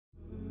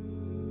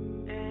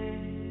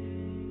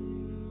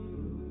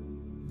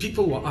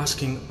People were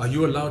asking, are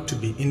you allowed to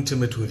be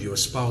intimate with your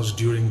spouse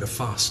during the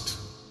fast?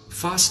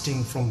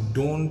 Fasting from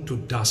dawn to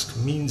dusk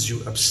means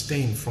you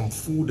abstain from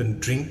food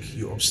and drink,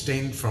 you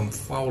abstain from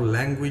foul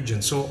language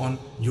and so on.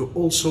 You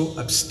also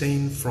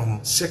abstain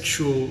from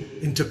sexual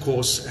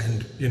intercourse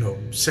and,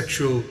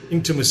 sexual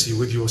intimacy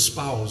with your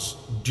spouse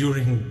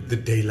during the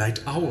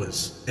daylight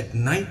hours. At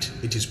night,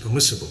 it is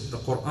permissible.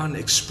 The Quran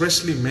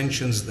expressly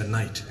mentions the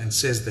night and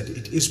says that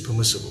it is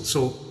permissible.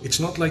 So it's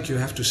not like you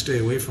have to stay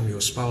away from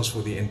your spouse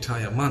for the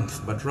entire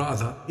month, but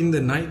rather in the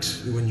night,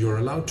 when you're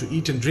allowed to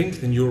eat and drink,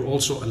 then you're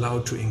also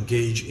allowed to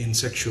engage in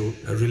sexual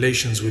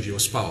relations with your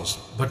spouse.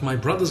 But my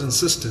brothers and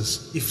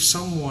sisters, if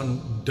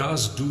someone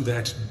does do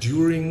that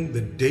during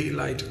the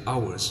daylight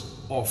hours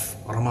of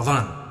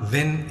Ramadan,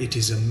 then it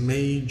is a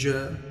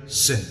major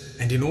sin.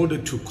 And in order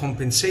to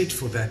compensate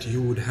for that,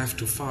 you would have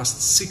to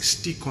fast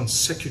 60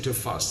 consecutive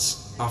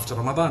fasts after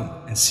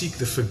Ramadan and seek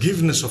the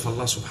forgiveness of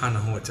Allah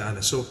subhanahu wa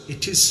ta'ala. So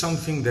it is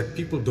something that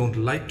people don't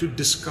like to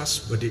discuss,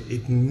 but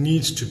it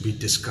needs to be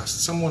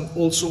discussed. Someone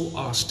also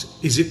asked,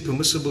 is it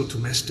permissible to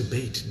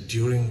masturbate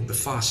during the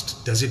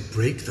fast? Does it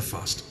break the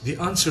fast? The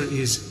answer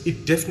is,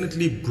 it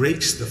definitely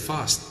breaks the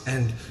fast,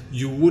 and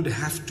you would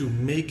have to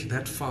make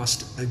that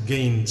fast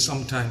again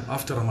sometime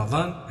after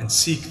Ramadan and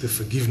seek the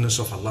forgiveness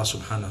of Allah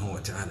subhanahu wa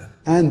ta'ala.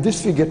 And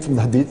this we get from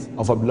the hadith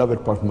of our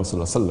beloved Prophet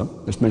Muhammad.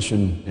 It's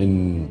mentioned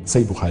in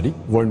Sahih Bukhari,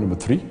 volume number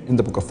 3, in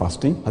the book of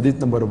fasting, hadith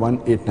number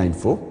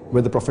 1894,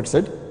 where the Prophet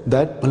said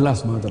that Allah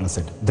subhanahu wa ta'ala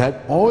said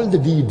that all the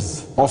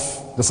deeds of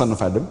the son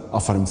of Adam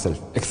are for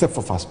himself, except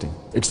for fasting.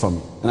 It's for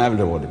me, and I will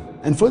reward him.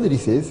 And further he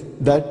says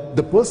that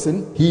the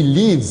person,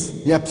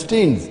 he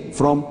abstains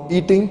from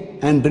eating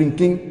and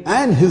drinking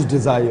and his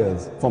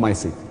desires for my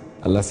sake.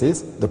 Allah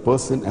says, the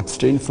person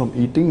abstains from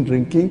eating,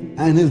 drinking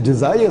and his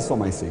desires for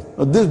my sake.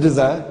 Now this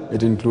desire,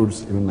 it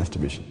includes even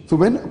masturbation. So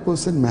when a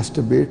person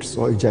masturbates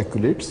or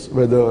ejaculates,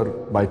 whether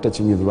by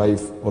touching his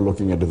wife or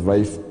looking at his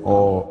wife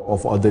or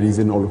for other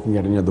reason or looking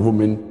at any other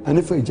woman, and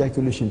if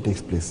ejaculation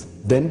takes place,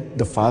 then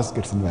the fast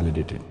gets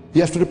invalidated. He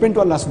has to repent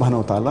to Allah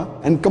subhanahu wa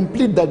ta'ala and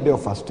complete that day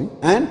of fasting,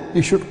 and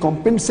he should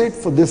compensate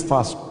for this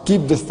fast,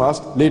 keep this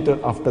fast later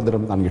after the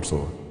Ramadan gets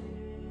over.